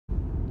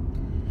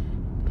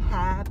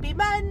Happy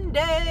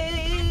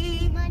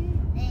Monday!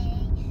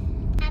 Monday.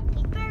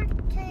 Happy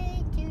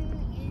birthday to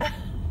you.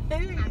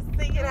 Who's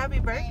singing happy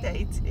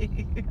birthday to?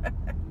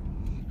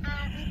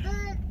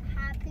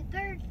 Happy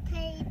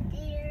birthday,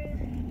 dear.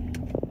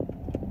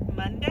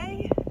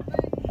 Monday?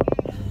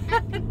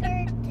 Happy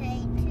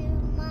birthday to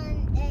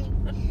Monday.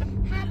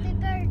 Happy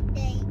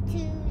birthday to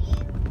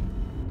you.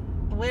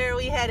 Where are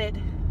we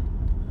headed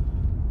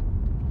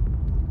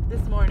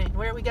this morning?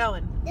 Where are we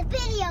going? The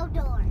video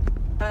door.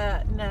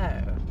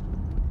 No.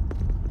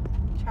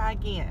 Try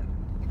again.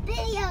 The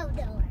video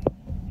door.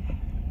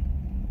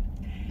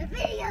 The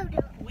video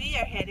door. We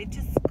are headed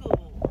to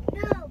school.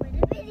 No, with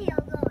the video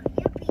door.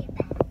 You'll be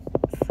back.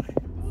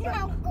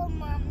 No go,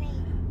 mommy.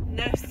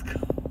 No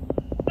school.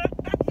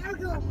 No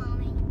go,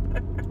 mommy.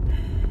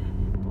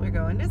 We're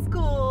going to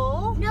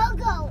school. No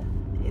go.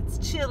 It's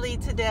chilly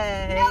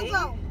today. No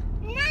go.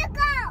 No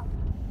go.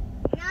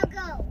 No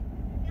go.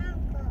 No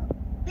go.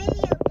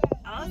 Video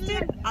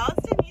day.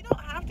 Austin, you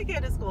don't have to go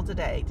to school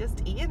today.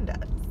 Just Ian does.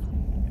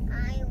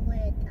 I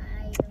would.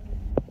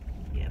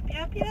 Yep.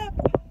 I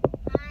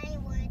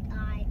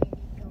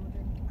didn't go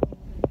to school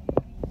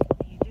today.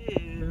 You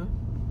do.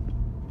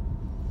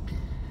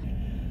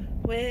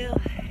 Well,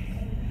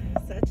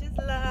 such is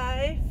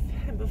life.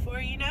 And before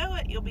you know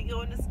it, you'll be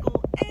going to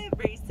school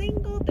every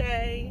single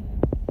day.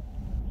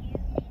 You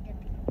need to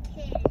be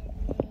kidding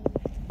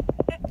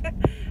me.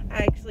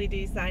 I actually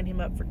do sign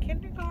him up for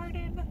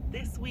kindergarten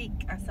this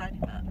week. I signed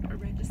him up or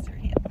register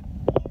him.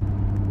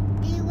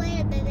 See you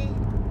later, baby.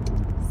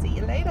 See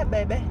you later,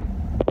 baby.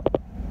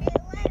 See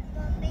you later,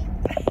 mommy.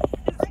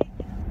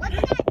 What's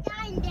that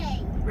dine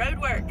day? Road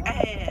work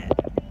ahead.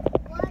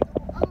 What?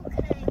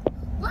 Okay.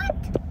 What?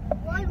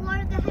 Road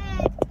work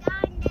ahead.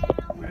 Dine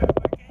down. Road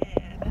work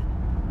ahead.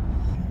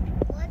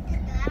 What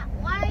is that?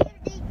 Why are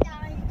they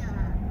dined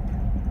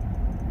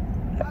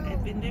up?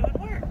 I've been doing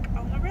work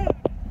on the road.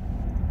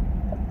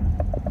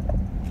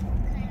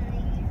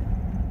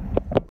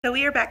 Okay. So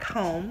we are back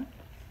home.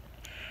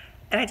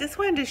 And I just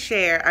wanted to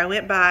share, I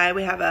went by,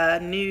 we have a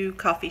new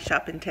coffee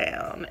shop in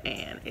town,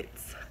 and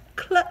it's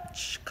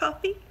Clutch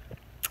Coffee.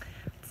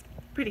 It's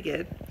pretty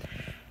good.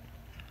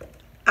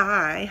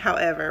 I,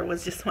 however,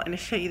 was just wanting to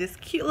show you this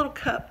cute little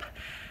cup.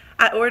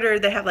 I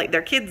ordered, they have like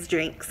their kids'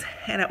 drinks,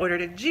 and I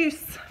ordered a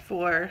juice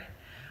for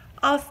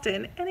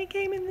Austin, and it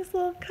came in this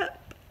little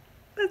cup.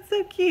 That's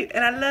so cute.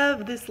 And I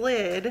love this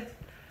lid,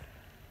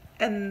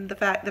 and the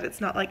fact that it's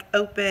not like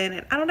open,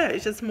 and I don't know,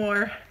 it's just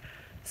more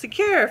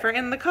secure for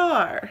in the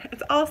car.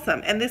 It's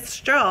awesome. And this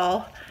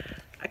straw,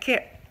 I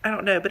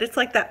don't know, but it's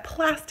like that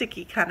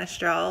plasticky kind of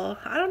straw.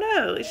 I don't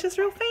know, it's just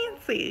real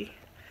fancy.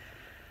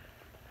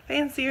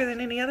 Fancier than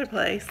any other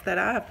place that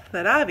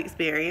I've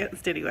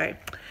experienced anyway.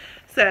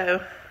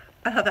 So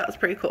I thought that was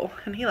pretty cool,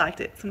 and he liked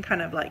it. Some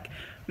kind of like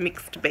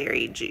mixed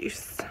berry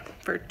juice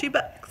for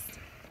 $2.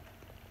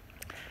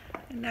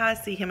 And now I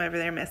see him over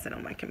there messing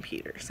on my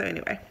computer. So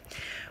anyway,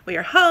 we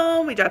are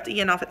home. We dropped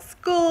Ian off at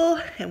school,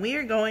 and we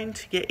are going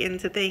to get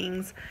into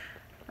things.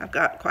 I've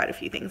got quite a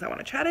few things I want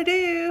to try to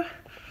do,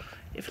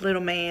 if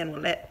little man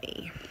will let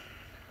me.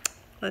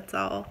 Let's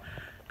all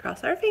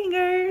cross our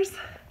fingers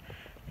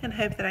and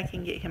hope that I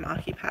can get him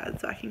occupied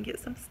so I can get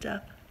some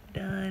stuff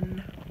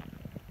done.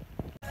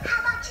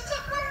 How about you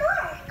take one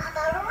more of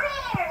the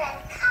rare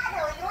and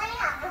cuddly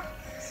lamb?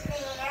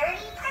 Very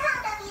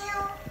proud of you.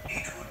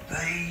 It would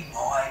be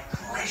my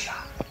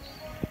pleasure.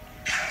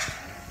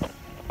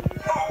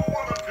 Oh,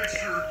 what a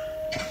picture!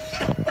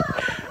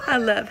 I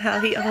love how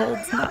he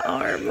holds my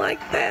arm like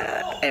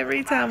that.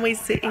 Every time we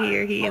sit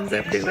here, he ends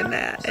up doing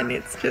that, and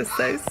it's just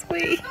so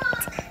sweet.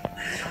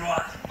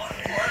 Right.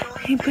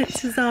 He puts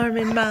his arm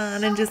in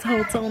mine and just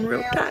holds on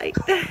real tight.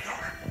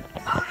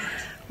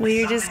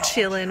 We're just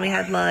chilling. We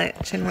had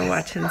lunch, and we're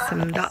watching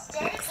some Doc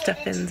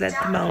McStuffins at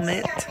the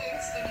moment.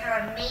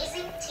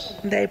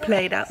 They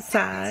played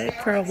outside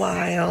for a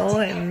while,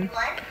 and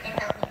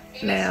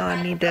now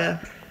I need to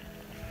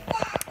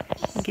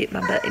get my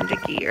butt into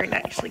gear and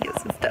actually get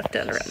some stuff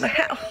done around the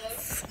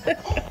house.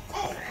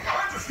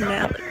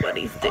 Now look what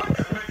he's doing.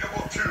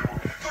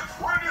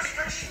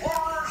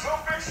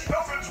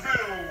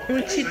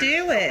 What you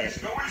doing?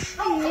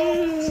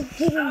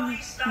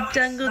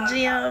 Jungle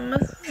gym.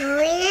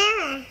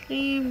 Yeah. Are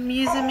you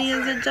using me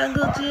as a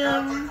jungle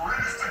gym?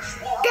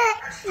 Yeah.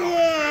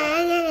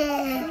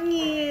 Yeah.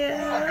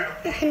 Yeah.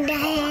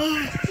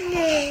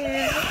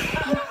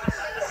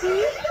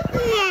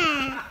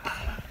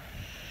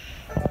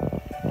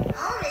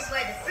 Home is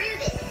where the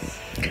fruit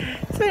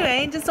is. So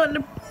anyway, just wanted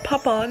to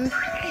pop on and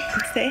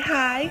say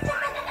hi.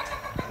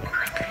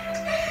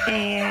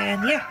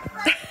 And yeah,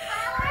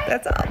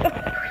 that's all.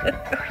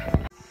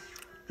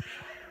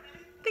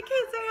 The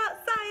kids are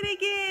outside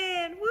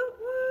again. Woo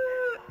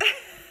woo.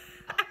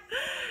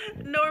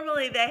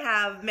 Normally they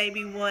have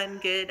maybe one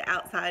good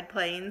outside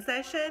playing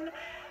session,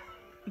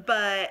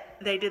 but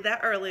they did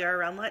that earlier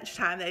around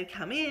lunchtime. They've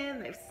come in,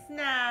 they've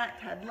snacked,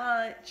 had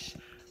lunch,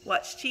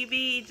 watched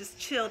TV, just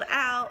chilled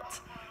out.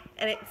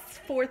 And it's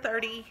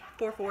 4:30,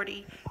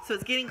 4:40, so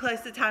it's getting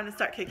close to time to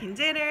start cooking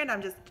dinner, and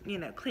I'm just, you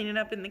know, cleaning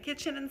up in the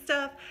kitchen and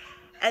stuff.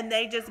 And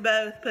they just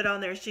both put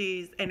on their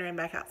shoes and ran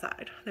back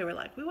outside. They were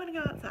like, we want to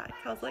go outside.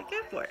 So I was like,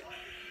 go for it.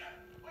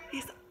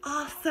 It's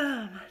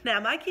awesome. Now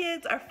my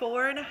kids are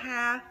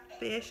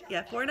 4.5-ish.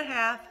 Yeah,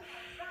 4.5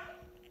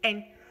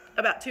 and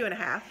about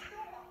 2.5.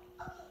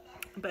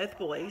 Both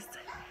boys.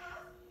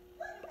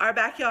 Our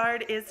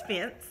backyard is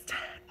fenced.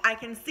 I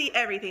can see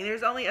everything.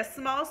 There's only a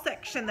small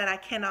section that I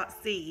cannot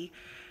see,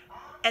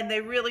 and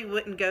they really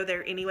wouldn't go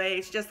there anyway.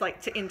 It's just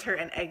like to enter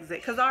and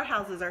exit, because our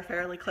houses are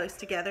fairly close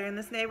together in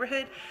this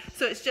neighborhood,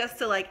 so it's just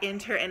to like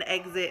enter and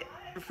exit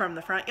from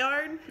the front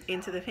yard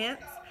into the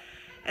fence,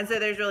 and so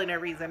there's really no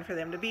reason for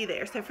them to be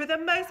there. So for the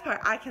most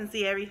part, I can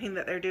see everything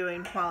that they're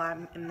doing while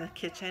I'm in the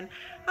kitchen.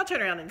 I'll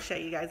turn around and show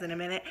you guys in a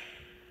minute.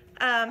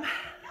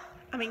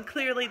 I mean,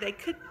 clearly they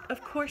could,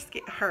 of course,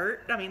 get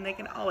hurt. I mean, they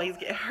can always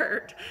get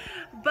hurt.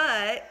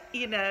 But,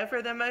 you know,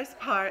 for the most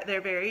part, they're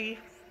very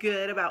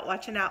good about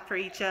watching out for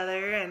each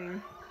other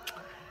and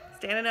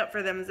standing up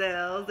for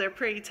themselves. They're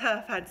pretty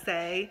tough, I'd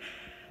say.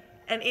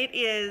 And it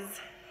is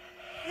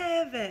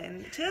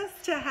heaven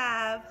just to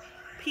have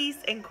peace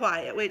and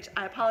quiet, which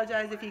I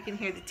apologize if you can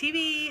hear the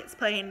TV. It's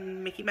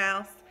playing Mickey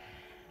Mouse.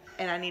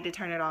 And I need to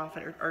turn it off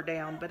or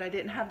down, but I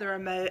didn't have the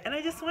remote, and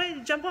I just wanted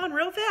to jump on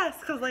real fast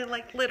because I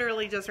like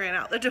literally just ran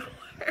out the door.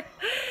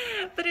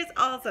 But it's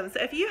awesome. So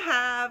if you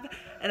have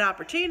an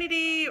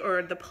opportunity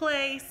or the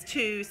place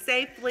to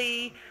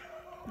safely,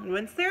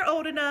 once they're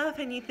old enough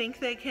and you think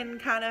they can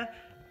kind of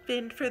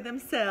fend for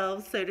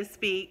themselves, so to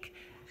speak,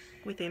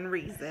 within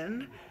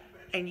reason,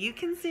 and you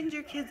can send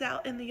your kids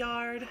out in the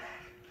yard,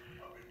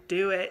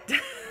 do it.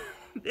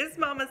 This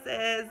mama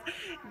says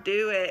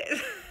do it.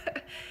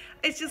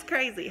 It's just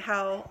crazy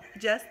how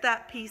just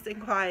that peace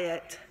and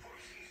quiet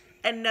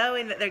and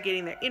knowing that they're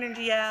getting their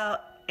energy out.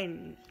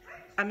 And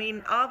I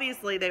mean,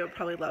 obviously they would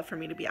probably love for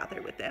me to be out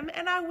there with them,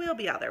 and I will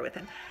be out there with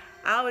them.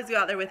 I always go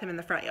out there with them in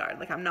the front yard.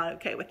 Like, I'm not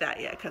okay with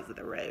that yet because of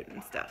the road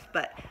and stuff,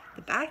 but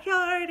the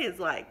backyard is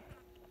like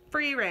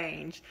free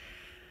range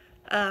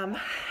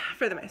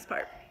for the most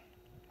part.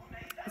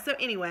 So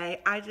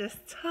anyway,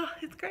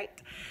 it's great.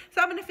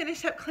 So I'm going to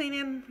finish up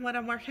cleaning what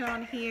I'm working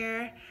on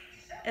here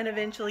and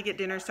eventually get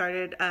dinner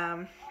started.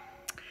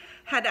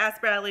 Had to ask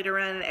Bradley to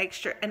run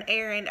an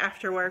errand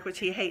after work, which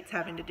he hates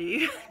having to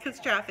do because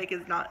traffic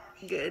is not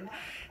good.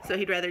 So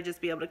he'd rather just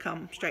be able to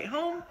come straight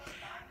home.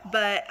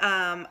 But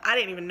I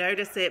didn't even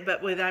notice it.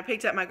 But when I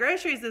picked up my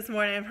groceries this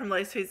morning from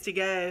Lowe's Foods to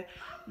Go,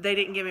 they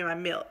didn't give me my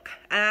milk.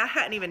 And I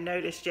hadn't even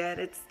noticed yet.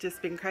 It's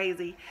just been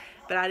crazy.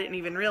 But I didn't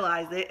even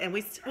realize it. And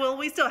we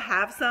still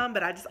have some,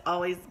 but I just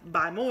always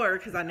buy more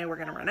because I know we're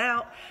going to run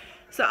out.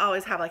 So I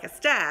always have like a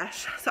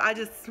stash. So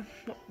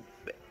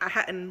I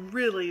hadn't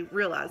really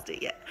realized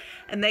it yet.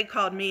 And they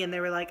called me and they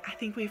were like, I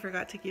think we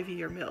forgot to give you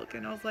your milk.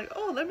 And I was like,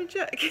 oh, let me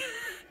check.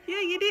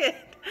 Yeah, you did.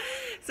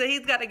 So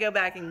he's got to go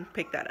back and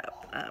pick that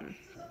up.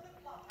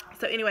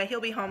 So anyway, he'll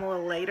be home a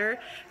little later.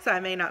 So I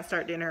may not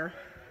start dinner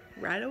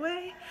right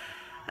away.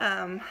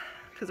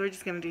 Because we're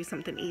just going to do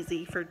something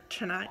easy for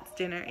tonight's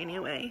dinner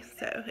anyway.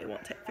 So it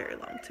won't take very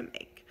long to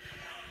make.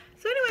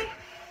 So anyway,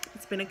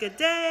 it's been a good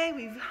day.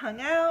 We've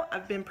hung out.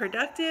 I've been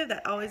productive.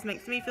 That always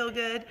makes me feel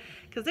good.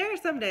 Because there are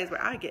some days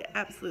where I get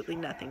absolutely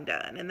nothing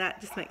done. And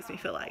that just makes me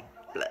feel like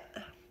blah.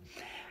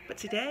 But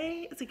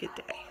today is a good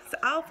day. So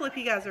I'll flip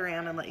you guys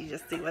around and let you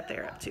just see what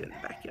they're up to in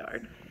the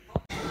backyard.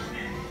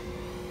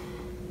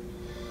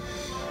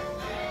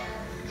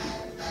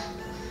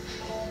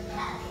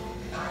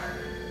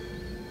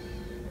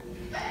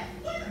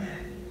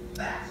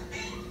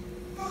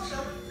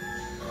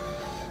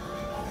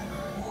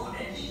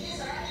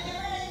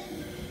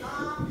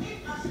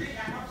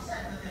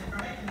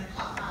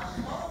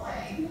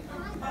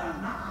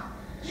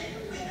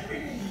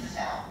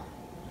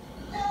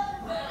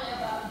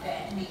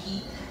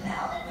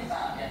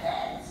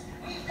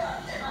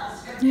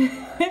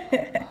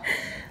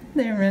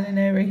 They're running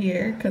over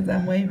here because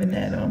I'm waving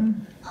at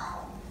them.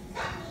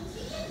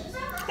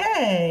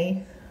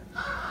 Hey!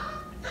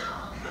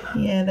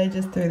 Yeah, they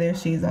just threw their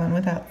shoes on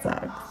without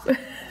socks.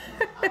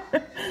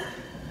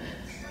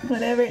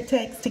 Whatever it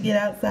takes to get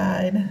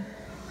outside.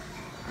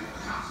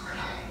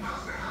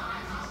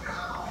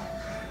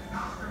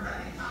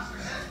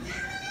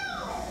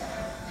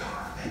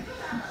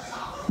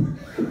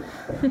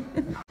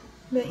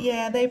 But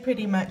yeah, they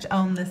pretty much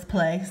own this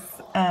place.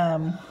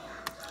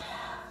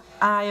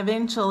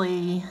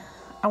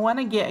 I want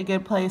to get a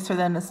good place for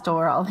them to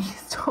store all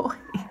these toys.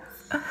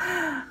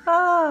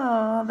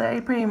 Oh,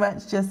 they pretty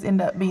much just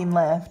end up being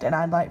left, and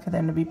I'd like for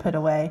them to be put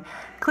away.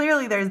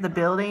 Clearly there's the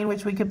building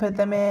which we could put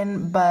them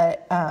in,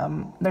 but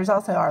there's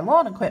also our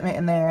lawn equipment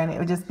in there, and it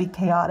would just be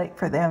chaotic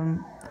for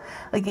them.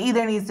 Like, it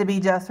either needs to be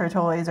just for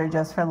toys or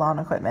just for lawn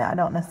equipment. I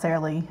don't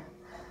necessarily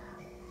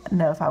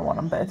know if I want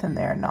them both in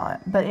there or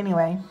not. But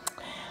anyway,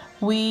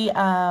 the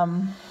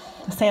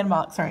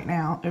sandbox right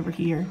now over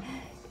here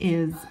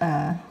is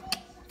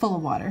full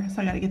of water,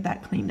 so I got to get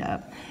that cleaned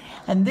up.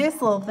 And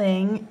this little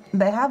thing,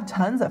 they have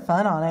tons of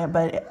fun on it,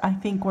 but I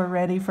think we're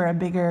ready for a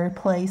bigger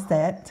play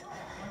set,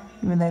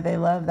 even though they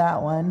love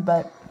that one.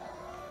 But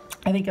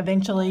I think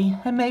eventually,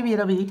 and maybe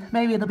it'll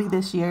be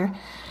this year,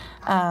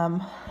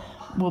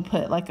 we'll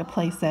put like a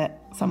play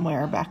set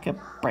somewhere back up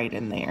right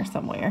in there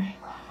somewhere.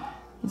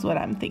 Is what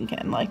I'm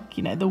thinking, like,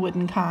 you know, the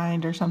wooden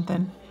kind or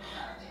something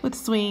with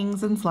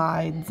swings and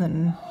slides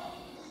and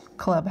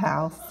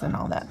clubhouse and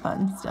all that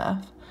fun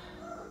stuff.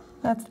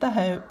 That's the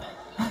hope.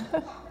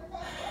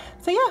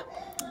 So yeah,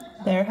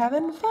 they're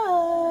having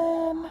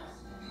fun.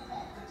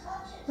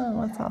 Oh,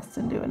 what's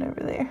Austin doing over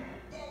there?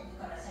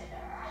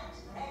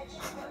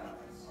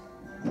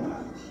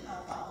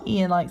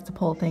 Ian likes to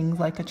pull things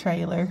like a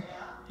trailer.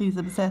 He's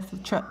obsessed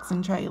with trucks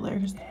and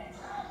trailers.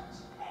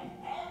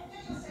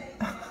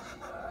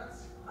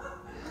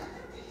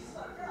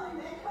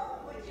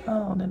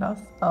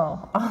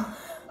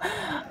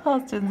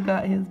 Austin's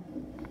got his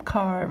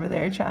car over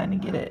there trying to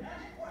get it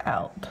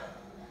out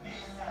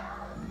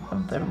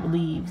of the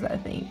leaves, I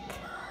think.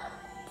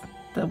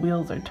 The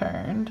wheels are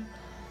turned.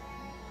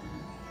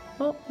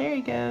 Oh, there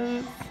he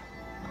goes.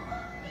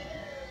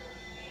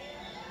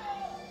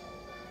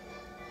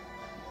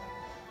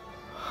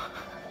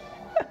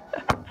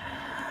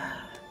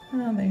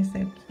 Oh, they're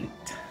so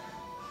cute.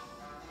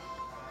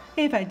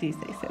 If I do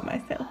say so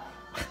myself.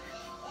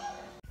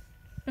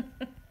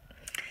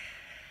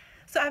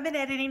 So I've been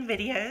editing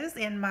videos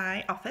in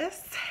my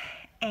office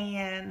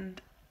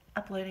and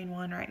uploading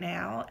one right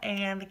now,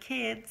 and the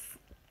kids,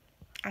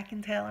 I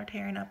can tell, are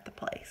tearing up the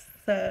place.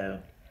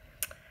 So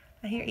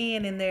I hear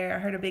Ian in there. I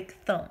heard a big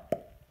thump,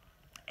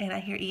 and I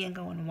hear Ian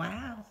going,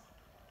 wow,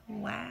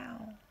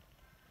 wow,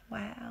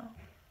 wow.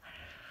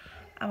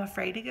 I'm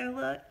afraid to go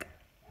look,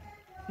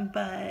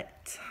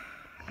 but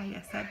I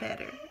guess I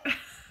better.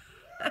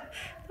 I'm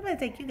gonna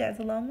take you guys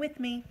along with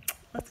me.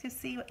 Let's go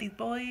see what these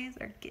boys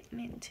are getting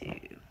into.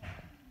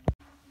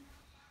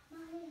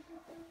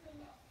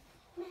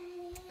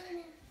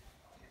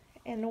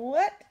 And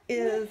what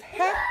is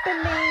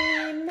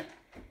happening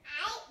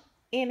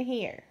in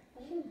here?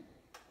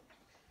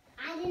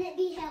 I didn't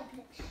be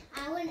helping.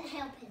 I wasn't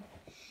helping.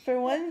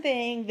 For one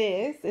thing,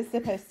 this is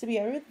supposed to be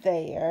over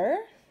there.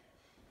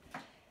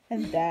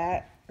 And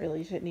that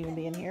really shouldn't even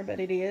be in here, but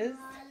it is.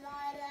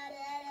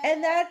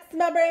 And that's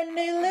my brand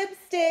new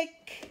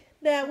lipstick.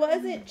 That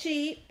wasn't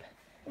cheap.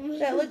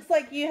 That looks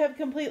like you have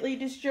completely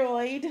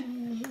destroyed.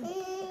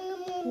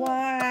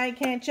 Why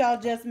can't y'all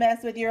just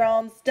mess with your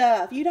own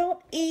stuff? You don't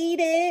eat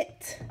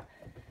it.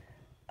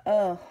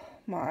 Oh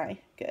my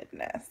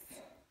goodness.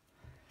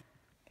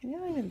 Can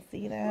y'all even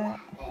see that?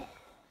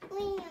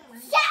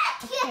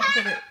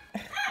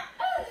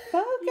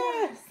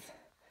 Focus.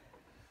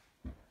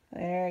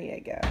 There you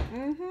go.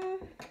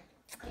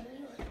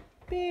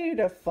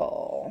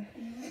 Beautiful.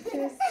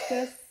 This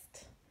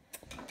just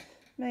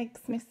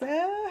makes me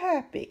so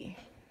happy.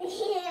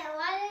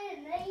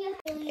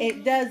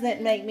 It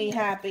doesn't make me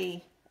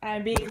happy.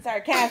 I'm being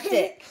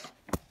sarcastic.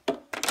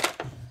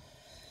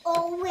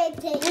 Look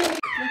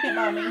at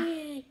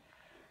mommy.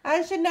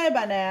 I should know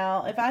by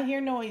now, if I hear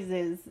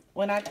noises,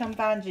 when I come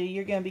find you,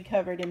 you're going to be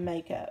covered in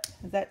makeup.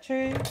 Is that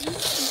true?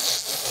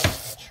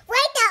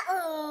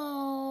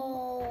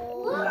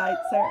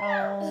 Lights are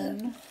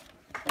on.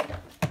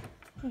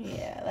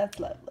 Yeah, that's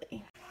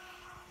lovely.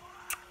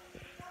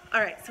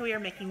 Alright, so we are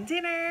making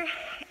dinner,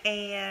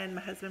 and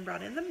my husband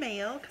brought in the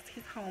mail because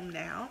he's home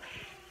now.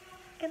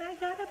 And I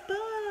got a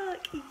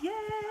book.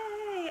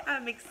 Yay!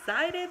 I'm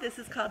excited. This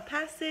is called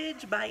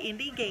Passage by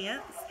Indy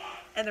Gantz.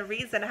 And the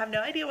reason, I have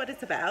no idea what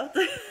it's about,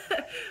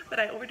 but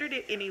I ordered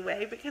it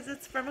anyway because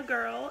it's from a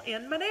girl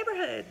in my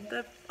neighborhood,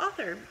 the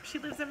author. She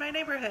lives in my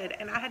neighborhood,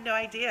 and I had no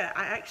idea.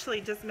 I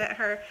actually just met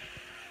her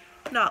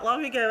not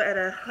long ago at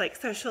a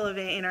social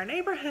event in our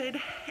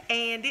neighborhood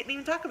and didn't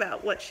even talk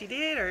about what she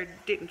did, or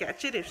didn't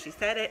catch it if she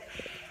said it.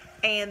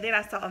 And then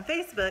I saw on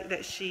Facebook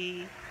that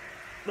she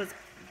was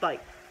I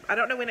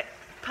don't know when it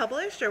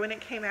published or when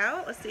it came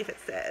out. Let's see if it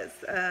says.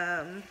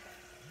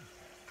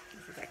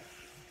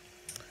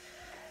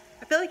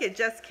 I feel like it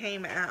just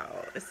came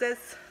out. It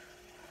says,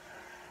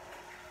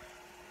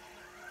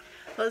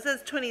 well, it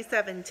says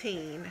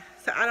 2017,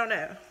 so I don't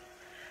know.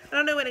 I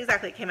don't know when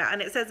exactly it came out,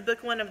 and it says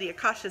book 1 of the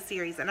Akasha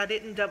series, and I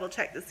didn't double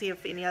check to see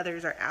if any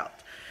others are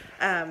out.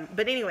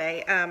 But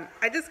anyway, I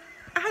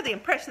had the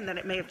impression that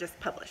it may have just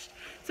published.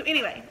 So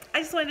anyway, I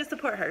just wanted to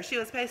support her. She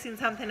was posting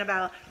something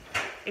about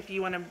if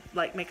you want to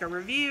make a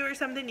review or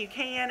something, you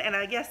can, and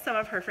I guess some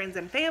of her friends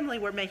and family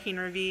were making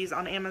reviews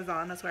on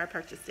Amazon. That's where I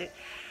purchased it.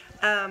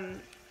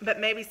 But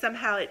maybe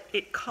somehow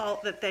it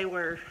caught that they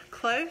were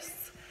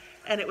close,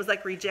 and it was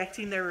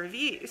rejecting their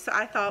review. So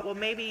I thought, well,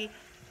 maybe,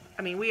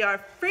 I mean, we are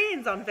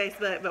friends on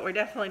Facebook, but we're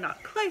definitely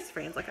not close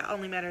friends. I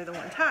only met her the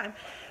one time.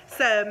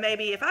 So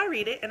maybe if I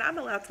read it and I'm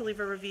allowed to leave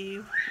a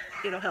review,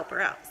 it'll help her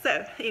out.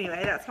 So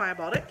anyway, that's why I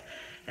bought it,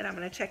 and I'm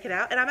going to check it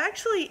out. And I'm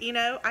actually,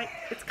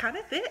 it's kind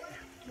of thick,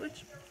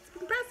 which is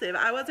impressive.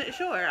 I wasn't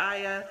sure.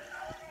 I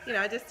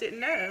just didn't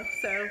know.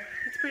 So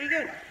it's pretty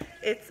good.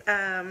 It's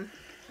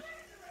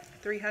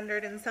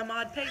 300 and some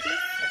odd pages.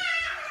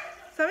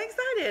 So I'm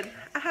excited.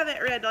 I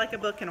haven't read a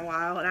book in a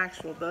while, an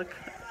actual book,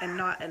 and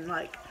not in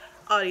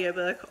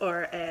audiobook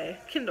or a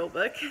Kindle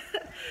book.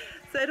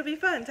 So it'll be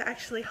fun to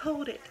actually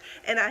hold it.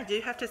 And I do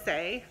have to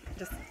say,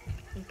 just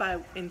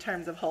in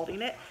terms of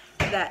holding it,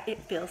 that it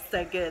feels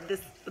so good.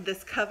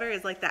 This cover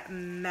is like that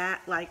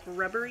matte, like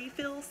rubbery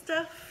feel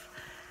stuff,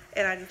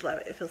 and I just love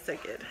it. It feels so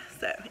good.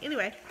 So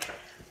anyway,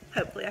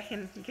 hopefully I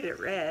can get it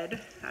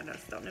read. I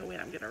just don't know when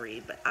I'm gonna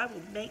read, but I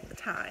will make the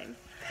time.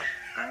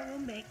 I will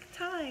make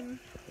time.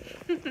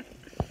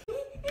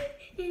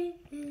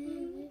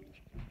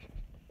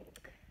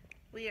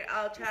 We are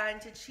all trying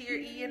to cheer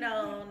Ian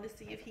on to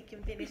see if he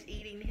can finish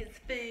eating his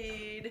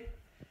food.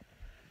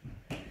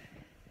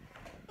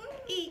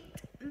 Eat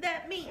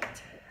that meat.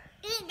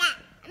 Eat that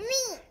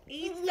meat.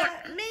 Eat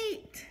that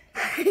meat.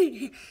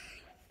 Eat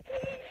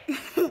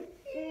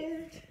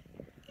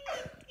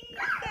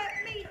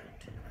that meat.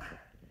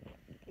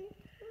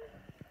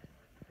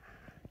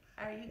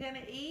 Are you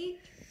gonna eat?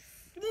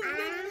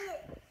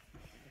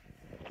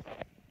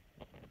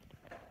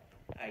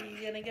 Are you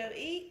gonna go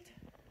eat?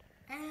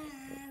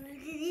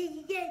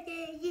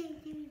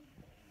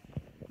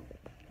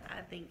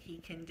 I think he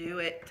can do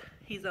it.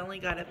 He's only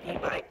got a few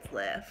bites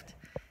left.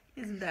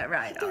 Isn't that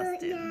right,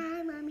 Austin?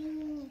 Yeah,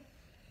 Mommy.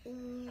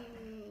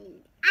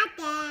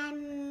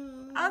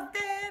 Austin.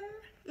 Austin?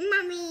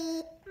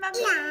 Mommy. Mommy?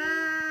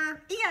 Yeah.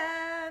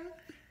 Ian?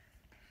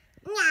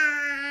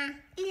 Yeah.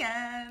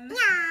 Ian?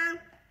 Yeah.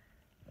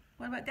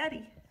 What about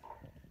Daddy?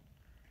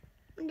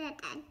 Dad.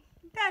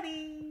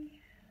 Daddy?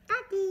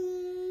 Daddy.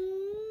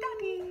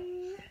 Daddy?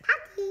 Daddy.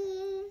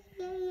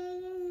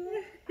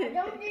 I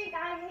don't think I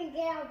can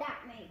get out that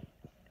meat.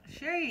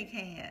 Sure you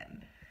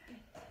can.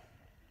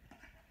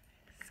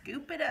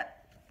 Scoop it up.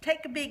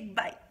 Take a big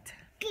bite.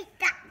 Get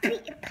that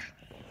meat.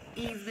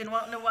 He's been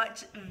wanting to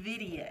watch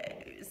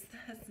videos.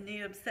 This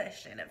new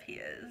obsession of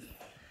his.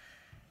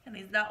 And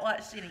he's not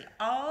watched any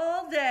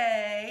all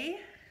day.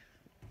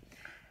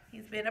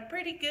 He's been a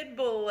pretty good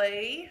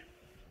boy.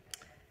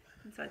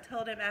 And so I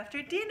told him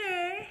after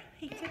dinner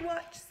he could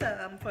watch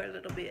some for a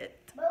little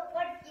bit But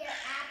what's your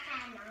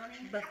iPad,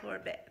 Mommy? before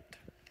bed.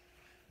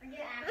 What's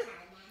your iPad,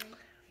 Mommy?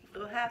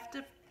 We'll have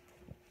to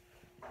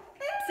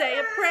say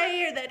a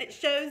prayer that it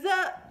shows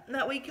up,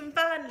 that we can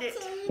find it.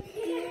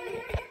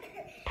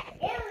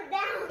 It was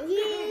down.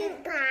 You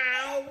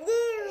bye.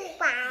 You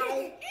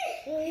bye.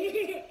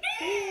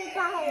 You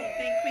bye.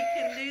 Think we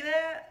can do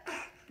that?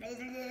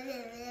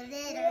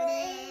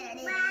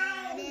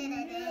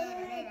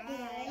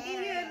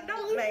 Ian,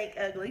 don't make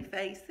ugly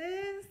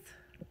faces.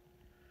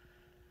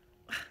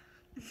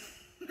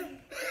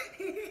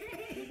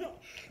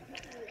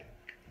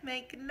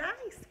 Make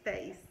nice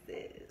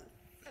faces.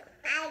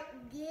 I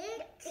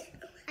did.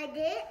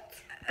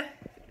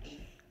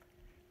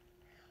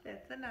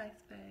 That's a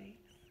nice face.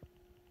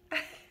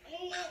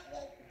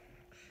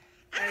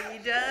 Are you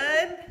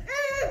done?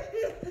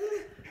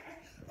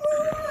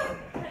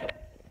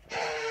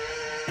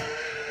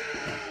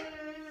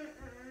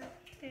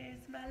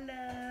 There's my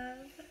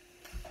love.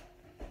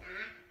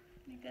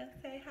 You gonna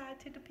say hi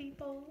to the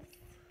people?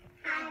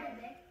 Hi,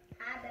 baby.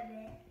 Hi,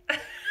 baby.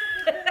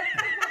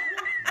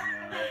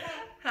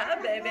 Hi,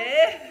 baby.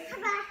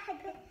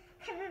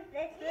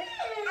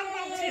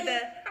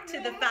 To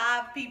the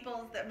 5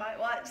 peoples that might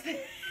watch this.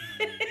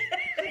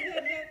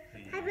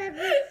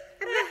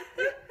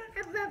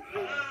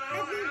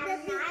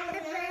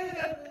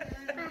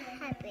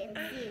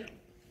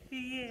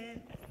 Yeah.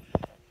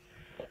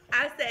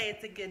 I say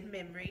it's a good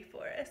memory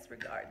for us,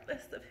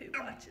 regardless of who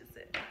watches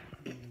it.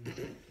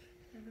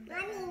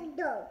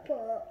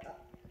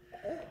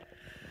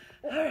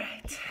 All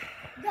right.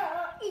 Go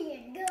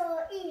Ian, go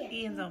Ian.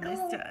 Ian's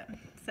almost done.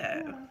 So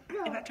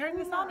if I turn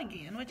this on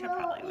again, which I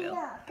probably will,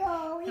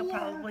 he'll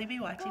probably be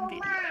watching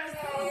videos.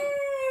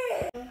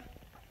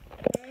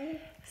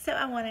 So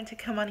I wanted to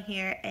come on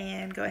here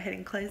and go ahead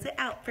and close it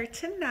out for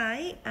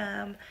tonight.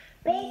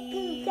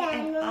 Me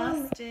and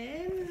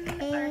Austin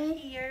are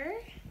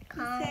here.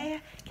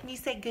 Can you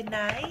say good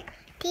night?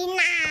 Good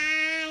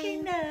night.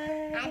 Good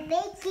night. I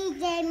bet you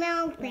did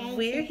no baby.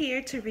 We're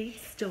here to read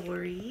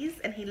stories,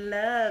 and he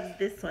loves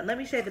this one. Let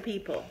me show the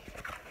people.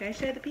 Can I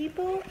show the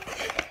people?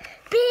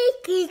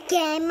 Baking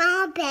game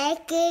on,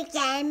 baking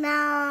game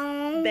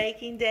on.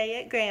 Baking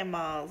day at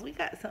Grandma's. We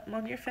got something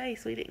on your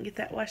face. We didn't get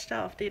that washed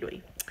off, did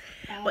we?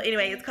 Well,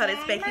 anyway, it's called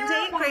It's Baking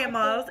Day at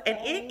Grandma's, and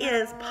it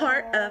is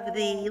part of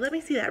the, let me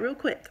see that real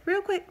quick.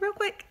 Oh,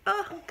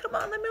 come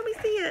on, let me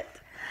see it.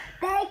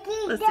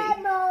 Baking Let's see.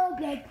 game on,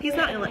 baking. He's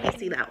not going to let me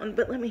see that one,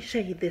 but let me show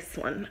you this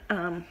one.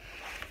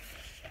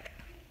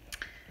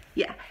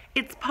 Yeah,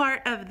 it's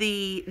part of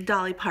the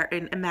Dolly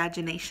Parton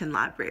Imagination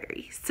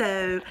Library.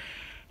 So,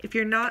 if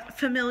you're not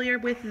familiar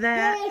with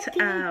that,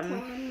 I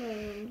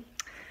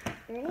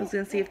was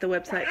going to see if the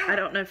website, I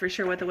don't know for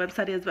sure what the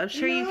website is, but I'm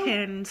sure you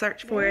can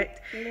search for it.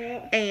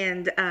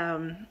 And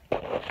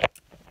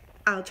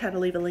I'll try to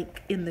leave a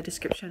link in the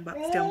description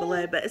box down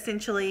below. But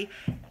essentially,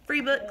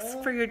 free books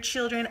for your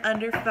children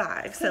under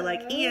 5. So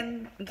like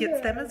Ian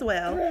gets them as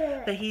well,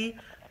 but he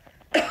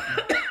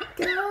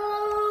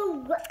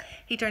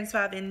turns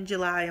 5 in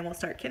July and will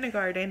start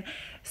kindergarten,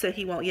 so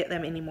he won't get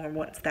them anymore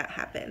once that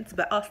happens.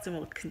 But Austin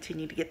will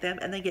continue to get them,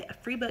 and they get a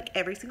free book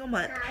every single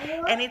month.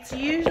 And it's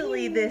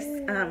usually this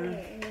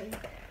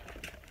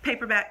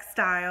paperback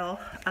style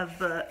of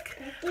book,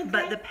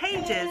 but the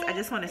pages, I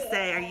just want to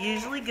say, are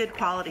usually good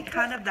quality,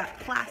 kind of that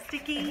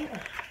plasticky,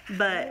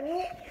 but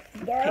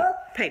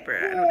paper.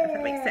 I don't know if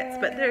that makes sense,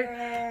 but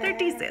they're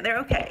decent. They're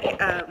okay.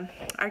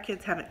 Our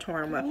kids haven't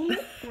torn them up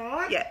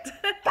yet,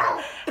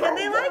 and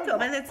they like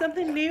them, and it's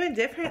something new and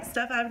different,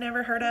 stuff I've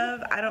never heard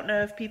of. I don't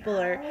know if people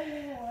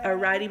are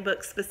writing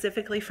books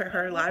specifically for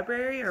her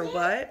library or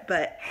what,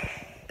 but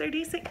they're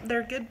decent.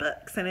 They're good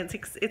books, and it's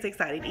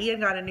exciting.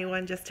 Ian got a new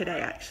one just today,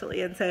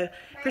 actually, and so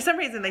for some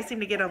reason they seem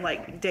to get them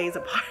like days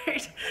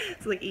apart.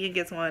 So like Ian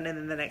gets one, and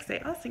then the next day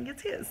Austin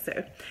gets his.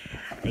 So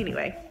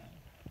anyway,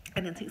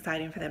 and it's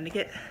exciting for them to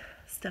get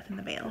stuff in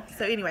the mail.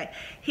 So anyway,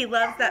 he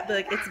loves that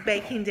book. It's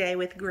Baking Day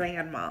with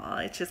Grandma.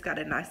 It's just got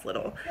a nice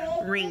little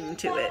ring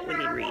to it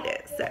when you read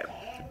it. So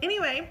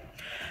anyway,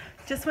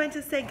 just wanted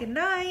to say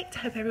goodnight.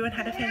 Hope everyone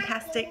had a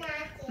fantastic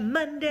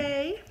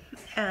Monday.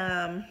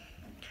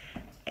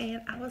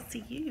 And I will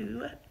see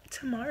you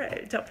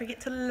tomorrow. Don't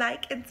forget to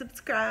like and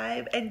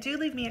subscribe, and do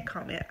leave me a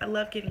comment. I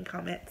love getting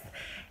comments,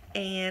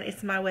 and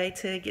it's my way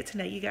to get to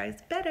know you guys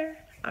better.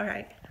 All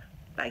right,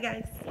 bye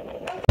guys.